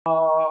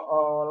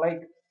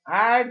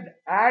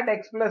add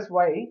x plus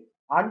y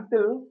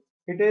until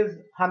it is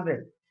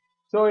 100.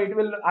 So it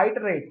will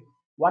iterate.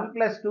 1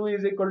 plus 2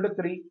 is equal to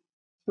 3,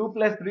 2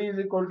 plus 3 is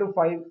equal to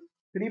 5,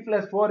 3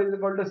 plus 4 is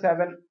equal to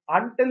 7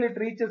 until it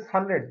reaches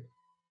 100.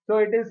 So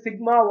it is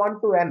sigma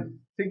 1 to n,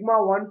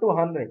 sigma 1 to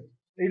 100.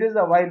 It is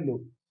a while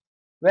loop.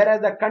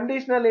 Whereas the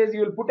conditional is,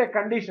 you will put a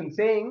condition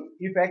saying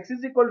if x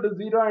is equal to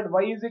 0 and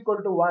y is equal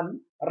to 1,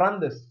 run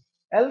this.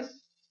 Else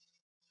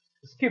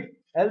skip,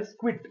 else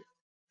quit.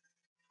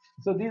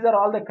 So these are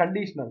all the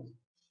conditionals.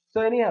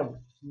 So anyhow,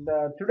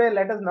 today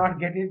let us not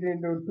get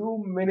into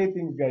too many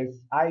things, guys.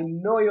 I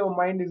know your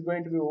mind is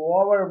going to be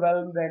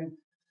overwhelmed,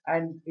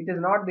 and it is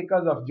not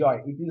because of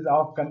joy, it is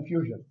of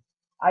confusion.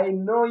 I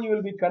know you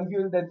will be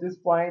confused at this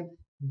point.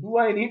 Do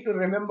I need to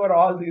remember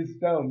all these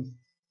terms?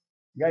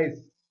 Guys,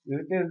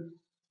 it is,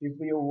 if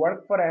you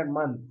work for a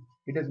month,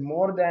 it is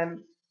more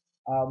than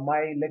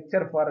my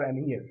lecture for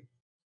an year.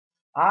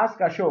 Ask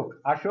Ashok.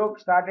 Ashok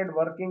started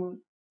working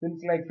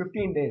since like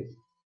 15 days.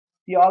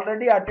 He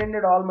already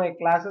attended all my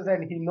classes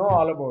and he know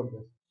all about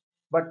this.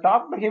 But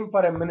talk to him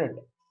for a minute.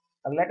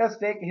 Let us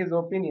take his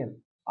opinion.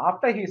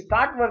 After he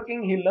start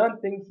working, he learn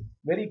things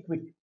very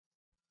quick.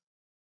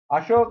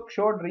 Ashok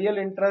showed real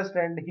interest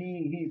and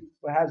he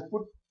has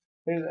put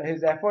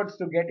his efforts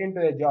to get into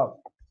a job.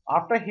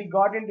 After he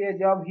got into a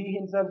job, he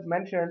himself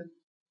mentioned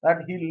that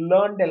he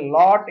learned a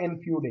lot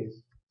in few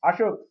days.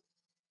 Ashok,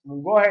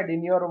 go ahead,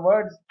 in your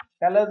words,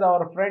 tell us,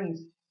 our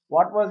friends,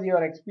 what was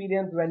your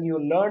experience when you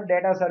learned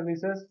data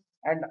services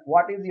and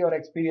what is your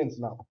experience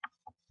now?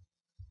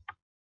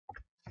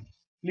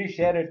 Please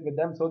share it with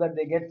them so that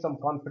they get some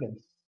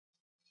confidence.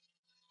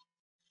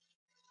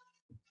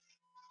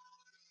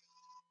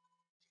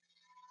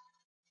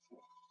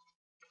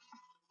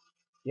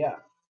 Yeah.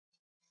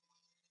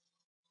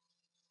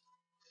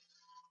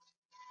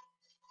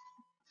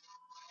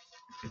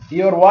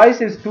 Your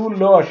voice is too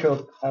low,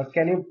 Ashok.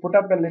 Can you put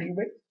up a little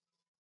bit?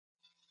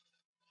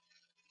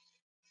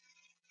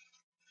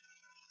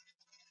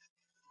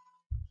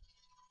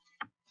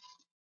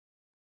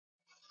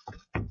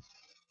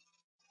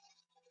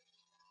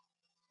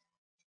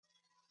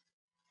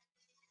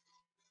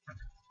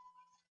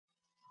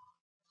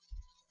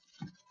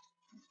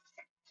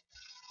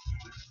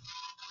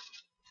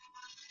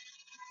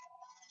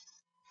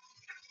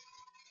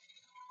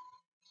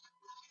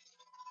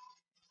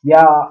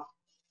 Yeah,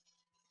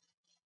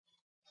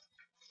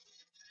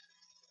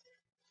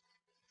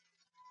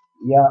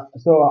 yeah.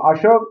 So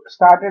Ashok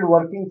started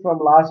working from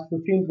last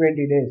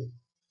 15-20 days,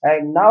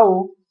 and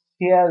now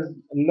he has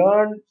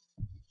learned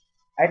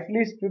at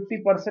least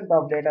 50%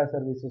 of data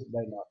services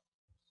by now.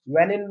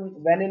 When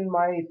in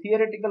my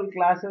theoretical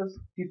classes,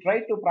 he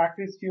tried to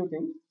practice few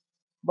things,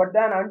 but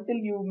then until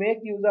you make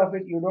use of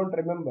it, you don't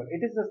remember.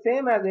 It is the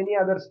same as any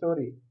other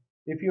story.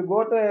 If you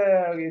go to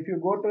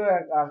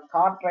a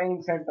car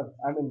training center,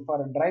 I mean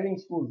for a driving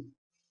school,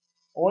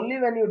 only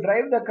when you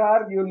drive the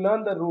car you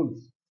learn the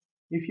rules.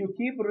 If you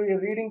keep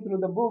reading through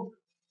the book,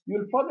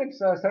 you'll forget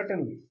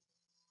certainly.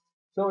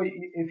 So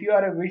if you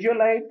are a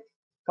visualite,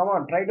 come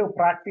on, try to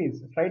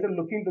practice, try to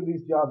look into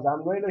these jobs.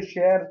 I'm going to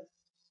share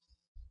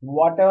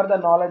whatever the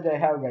knowledge I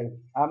have, guys.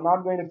 I'm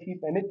not going to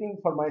keep anything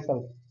for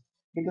myself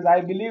because I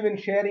believe in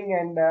sharing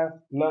and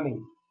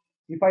learning.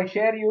 If I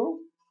share you,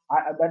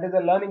 that is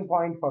a learning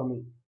point for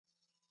me.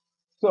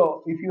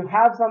 So if you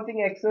have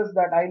something excess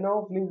that I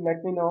know, please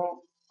let me know.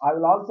 I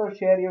will also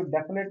share you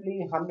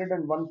definitely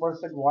 101%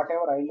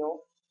 whatever I know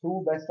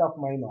to best of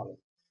my knowledge.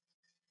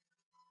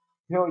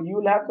 So you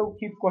will have to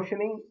keep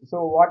questioning.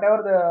 So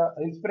whatever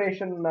the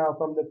inspiration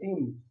from the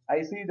team,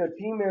 I see the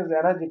team is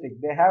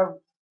energetic. They have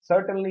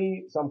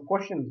certainly some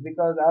questions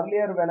because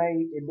earlier when I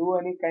do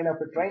any kind of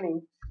a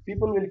training,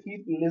 people will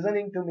keep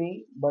listening to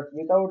me, but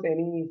without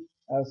any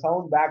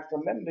sound back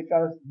from them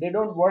because they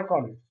don't work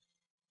on it.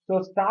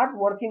 So start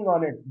working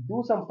on it.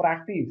 Do some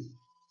practice.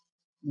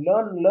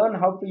 Learn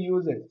how to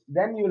use it.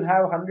 Then you'll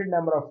have 100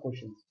 number of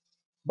questions.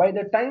 By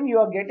the time you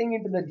are getting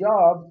into the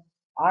job,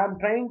 I am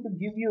trying to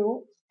give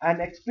you an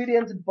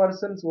experienced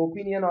person's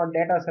opinion on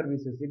data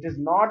services. It is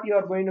not you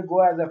are going to go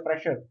as a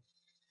fresher.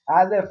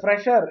 As a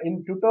fresher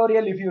in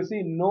tutorial, if you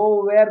see,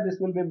 nowhere this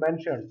will be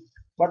mentioned.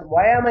 But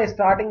why am I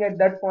starting at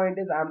that point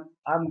is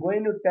I'm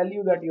going to tell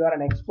you that you are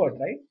an expert,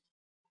 right?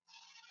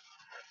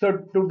 So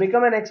to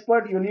become an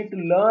expert, you need to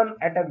learn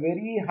at a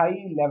very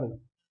high level.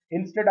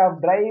 Instead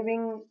of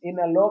driving in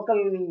a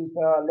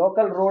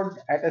local road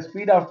at a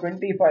speed of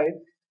 25,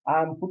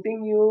 I am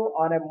putting you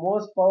on a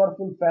most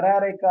powerful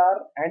Ferrari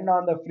car and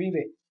on the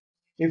freeway.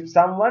 If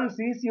someone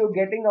sees you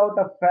getting out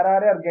of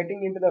Ferrari or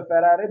getting into the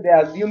Ferrari, they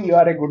assume you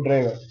are a good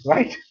driver,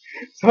 right?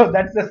 So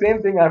that's the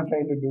same thing I'm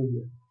trying to do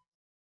here.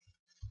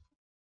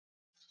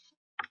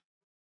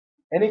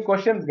 Any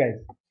questions,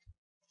 guys?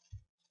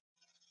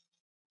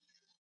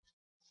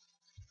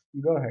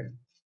 Go ahead.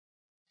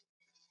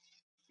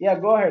 Yeah,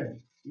 go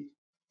ahead.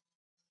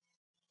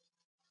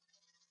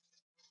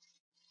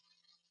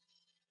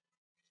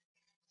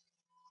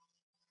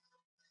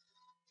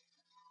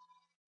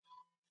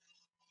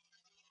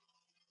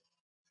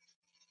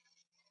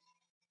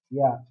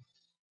 Yeah.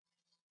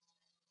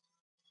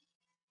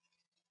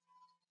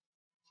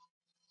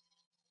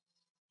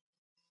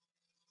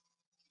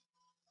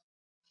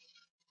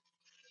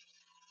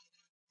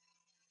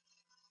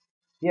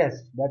 Yes,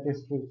 that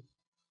is true.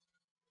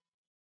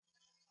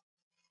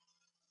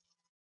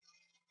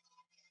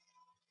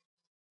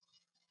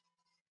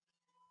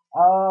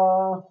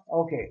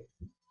 Okay.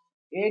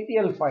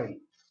 ATL file.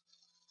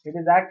 It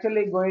is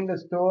actually going to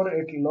store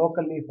it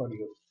locally for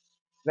you.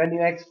 When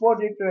you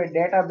export it to a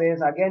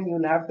database, again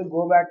you'll have to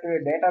go back to a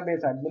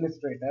database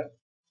administrator,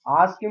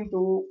 ask him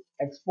to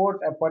export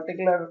a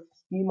particular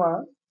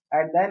schema,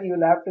 and then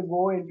you'll have to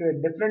go into a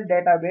different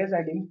database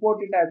and import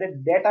it as a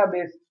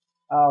database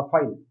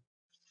file.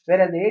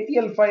 Whereas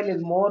ATL file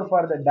is more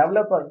for the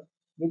developer,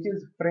 which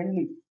is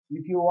friendly.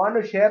 If you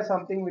want to share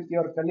something with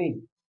your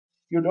colleague,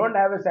 you don't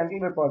have a central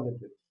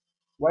repository.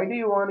 Why do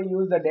you want to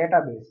use the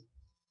database?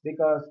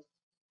 Because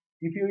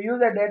if you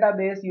use a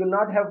database, you will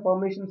not have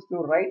permissions to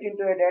write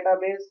into a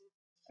database,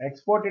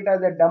 export it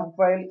as a dump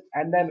file,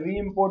 and then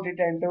re-import it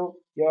into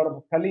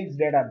your colleague's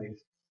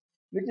database,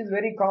 which is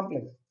very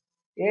complex.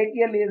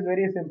 ATL is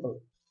very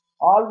simple.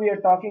 All we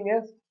are talking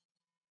is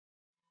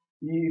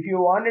if you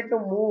wanted to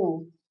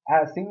move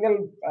a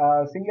single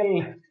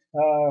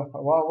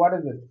what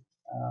is it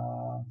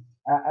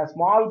a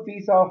small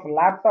piece of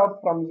laptop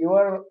from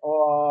your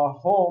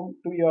home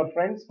to your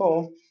friend's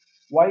home,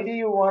 why do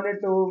you wanted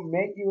to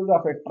make use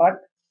of a truck?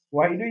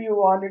 Why do you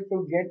wanted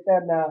to get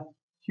an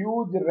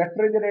huge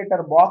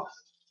refrigerator box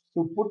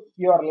to put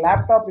your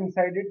laptop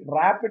inside it,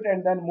 wrap it,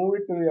 and then move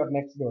it to your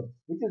next door,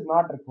 which is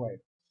not required.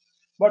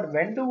 But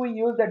when do we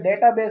use the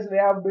database way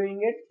of doing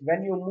it?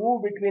 When you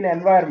move between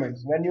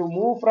environments, when you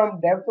move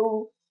from dev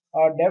to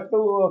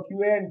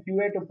QA and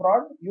QA to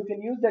prod, you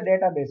can use the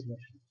database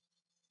version.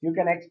 You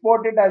can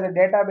export it as a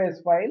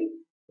database file.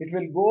 It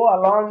will go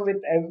along with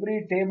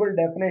every table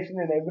definition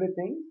and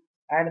everything.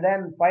 And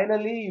then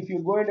finally, if you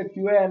go into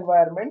QA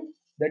environment,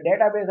 the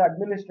database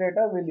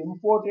administrator will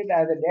import it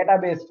as a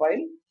database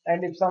file.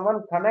 And if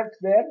someone connects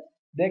there,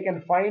 they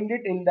can find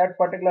it in that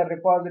particular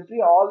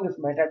repository, all this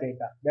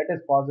metadata. That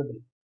is possible.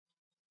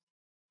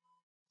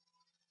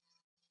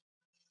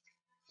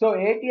 So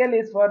ATL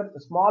is for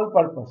small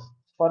purpose,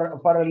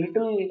 for a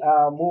little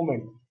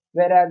movement.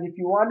 Whereas if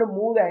you want to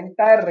move the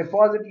entire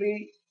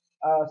repository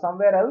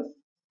somewhere else,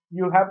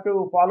 you have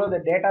to follow the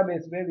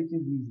database way, which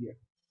is easier.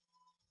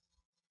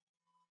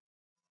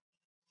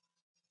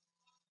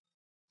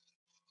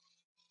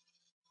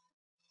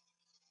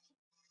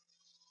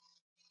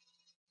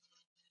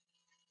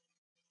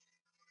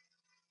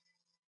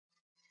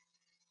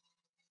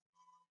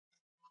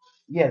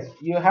 Yes,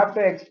 you have to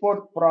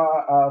export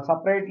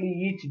separately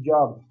each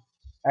job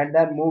and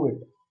then move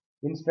it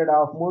instead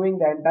of moving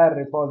the entire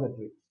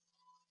repository.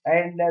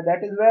 And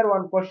that is where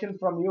one question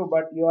from you,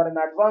 but you are an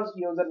advanced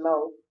user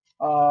now.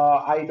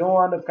 I don't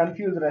want to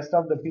confuse the rest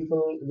of the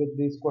people with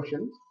these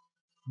questions.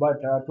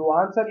 But to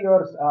answer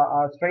your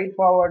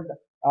straightforward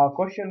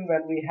question,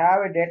 when we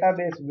have a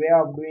database way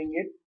of doing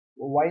it,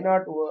 why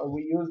not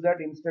we use that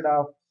instead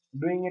of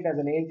doing it as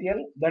an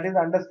ATL? That is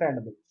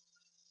understandable.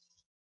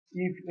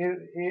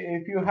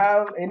 If you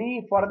have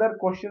any further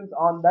questions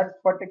on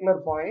that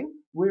particular point,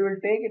 we will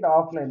take it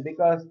offline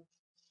because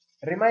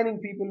remaining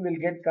people will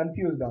get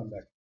confused on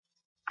that.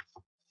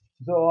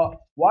 So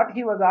what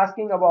he was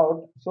asking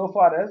about so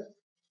far is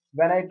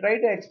when I try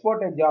to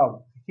export a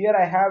job, here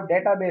I have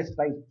database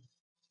type.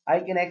 I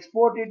can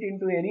export it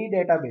into any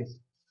database.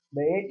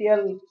 The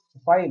ATL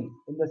file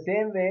in the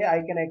same way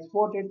I can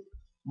export it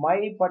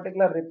my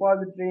particular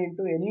repository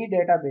into any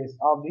database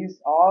of these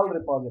all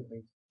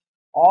repositories.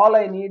 All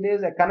I need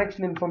is a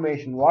connection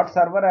information. What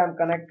server I am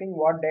connecting,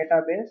 what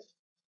database,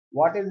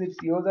 what is its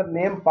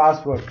username,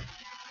 password.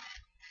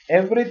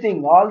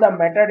 Everything, all the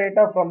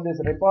metadata from this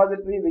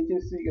repository which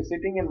is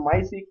sitting in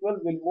MySQL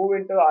will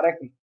move into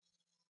Oracle.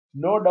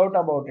 No doubt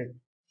about it.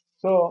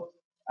 So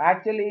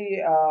actually,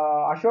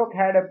 Ashok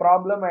had a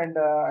problem, and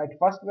at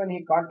first when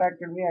he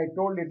contacted me, I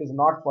told it is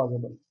not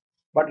possible.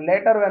 But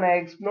later when I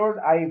explored,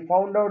 I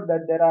found out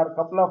that there are a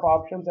couple of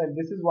options, and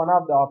this is one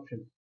of the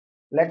options.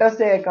 Let us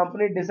say a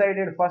company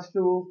decided first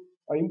to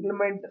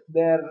implement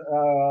their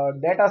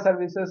data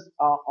services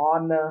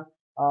on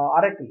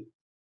Oracle.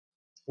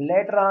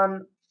 Later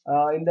on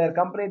in their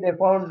company, they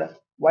found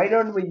why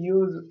don't we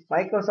use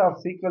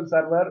Microsoft SQL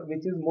Server,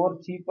 which is more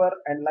cheaper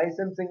and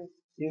licensing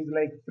is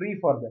like free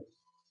for them.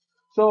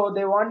 So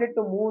they wanted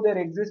to move their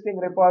existing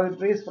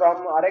repositories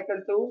from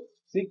Oracle to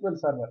SQL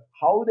Server.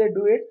 How they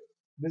do it?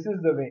 This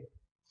is the way.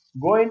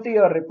 Go into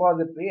your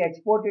repository,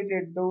 export it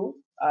into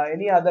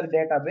any other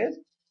database,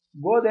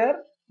 go there,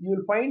 you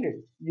will find it.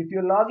 If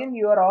you log in,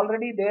 you are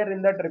already there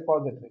in that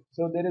repository.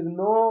 So there is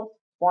no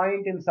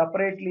point in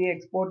separately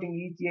exporting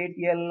each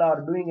ATL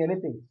or doing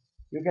anything.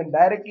 You can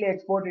directly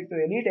export it to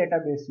any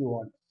database you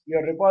want.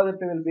 Your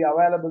repository will be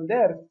available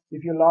there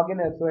if you log in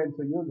as so and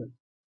so user.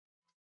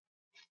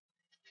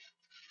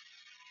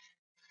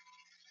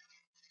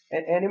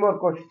 Any more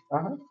questions?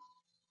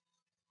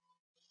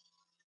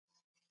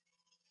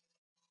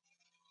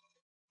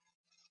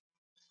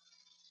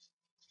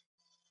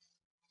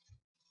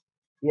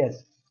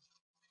 Yes.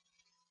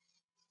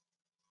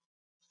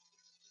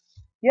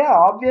 Yeah,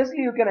 obviously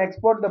you can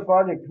export the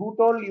project. Who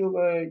told you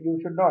you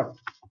should not?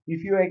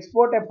 If you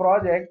export a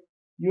project,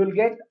 you'll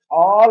get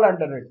all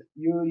under it.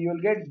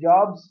 You'll get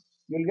jobs,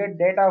 you'll get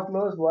data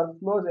flows,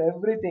 workflows,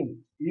 everything,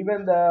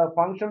 even the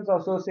functions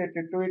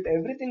associated to it,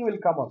 everything will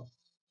come up.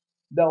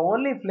 The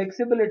only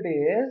flexibility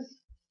is,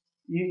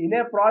 in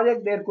a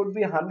project there could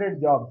be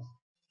 100 jobs,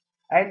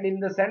 and in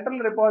the central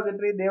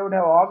repository they would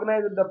have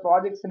organized the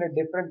projects in a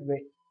different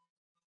way,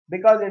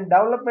 because in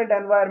development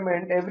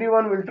environment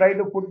everyone will try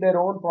to put their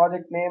own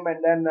project name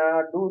and then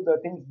do the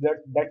things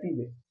that dirty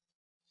way.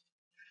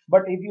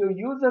 But if you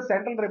use the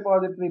central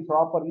repository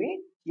properly,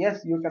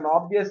 yes, you can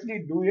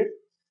obviously do it.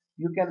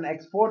 You can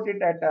export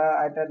it at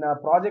a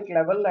project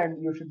level,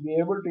 and you should be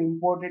able to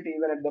import it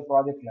even at the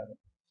project level.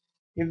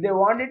 If they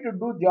wanted to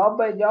do job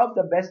by job,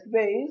 the best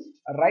way is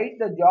write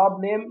the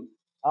job name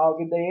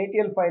with the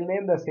ATL file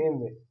name the same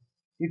way.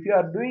 If you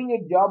are doing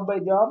it job by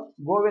job,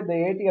 go with the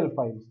ATL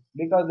files,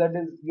 because that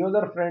is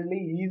user friendly.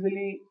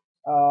 Easily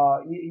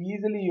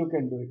you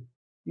can do it.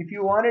 If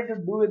you wanted to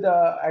do it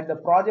at the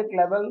project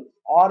level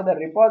or the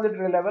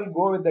repository level,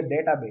 go with the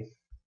database.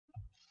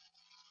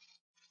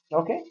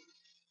 Okay.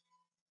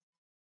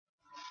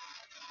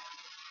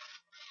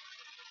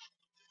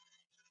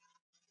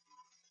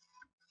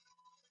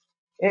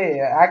 Hey,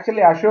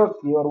 actually, Ashok,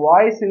 your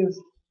voice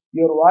is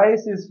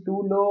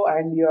too low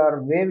and you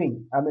are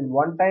waving. I mean,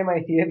 one time I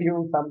hear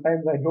you,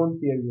 sometimes I don't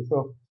hear you.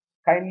 So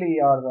kindly,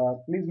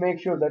 or please make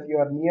sure that you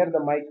are near the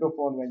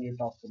microphone when you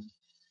talk to me.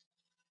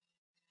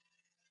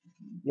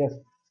 Yes.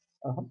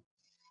 Uh-huh.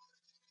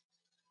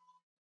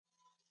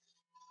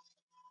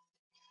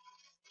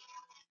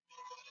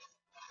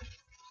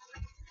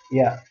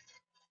 Yeah.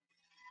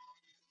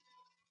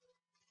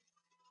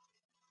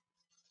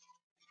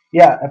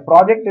 Yeah. A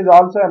project is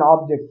also an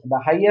object, the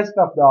highest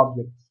of the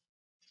objects.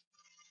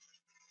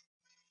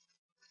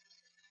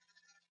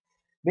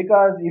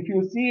 Because if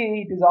you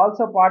see, it is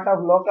also part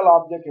of local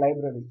object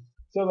library.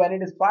 So when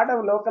it is part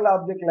of local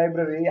object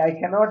library, I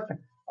cannot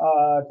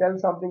tell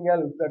something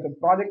else, that the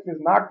project is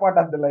not part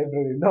of the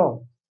library.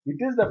 No, it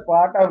is the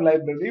part of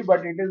library,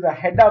 but it is the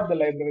head of the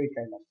library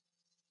kind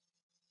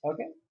of.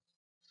 Okay.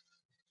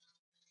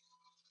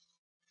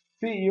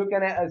 See, you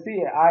can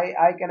see,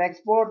 I can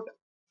export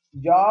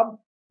job,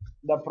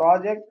 the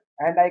project,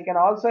 and I can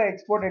also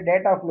export a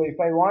data flow if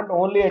I want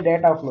only a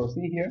data flow.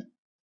 See here,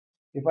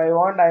 if I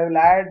want, I will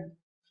add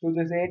to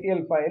this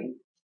ATL file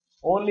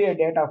only a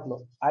data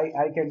flow.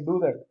 I can do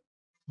that.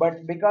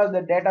 But because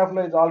the data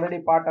flow is already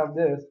part of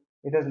this,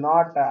 it is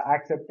not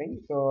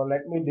accepting. So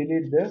let me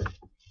delete this.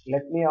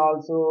 Let me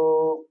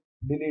also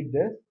delete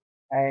this.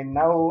 And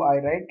now I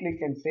right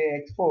click and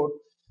say export.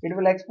 It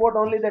will export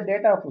only the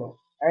data flow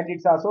and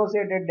its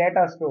associated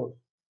data store.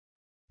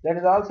 That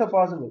is also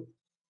possible.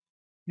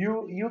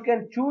 You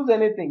can choose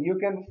anything. You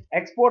can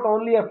export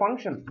only a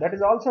function. That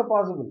is also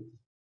possible.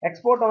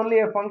 Export only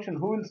a function.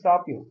 Who will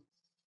stop you?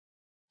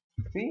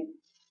 See,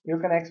 you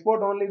can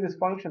export only this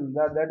function.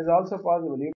 That is also possible.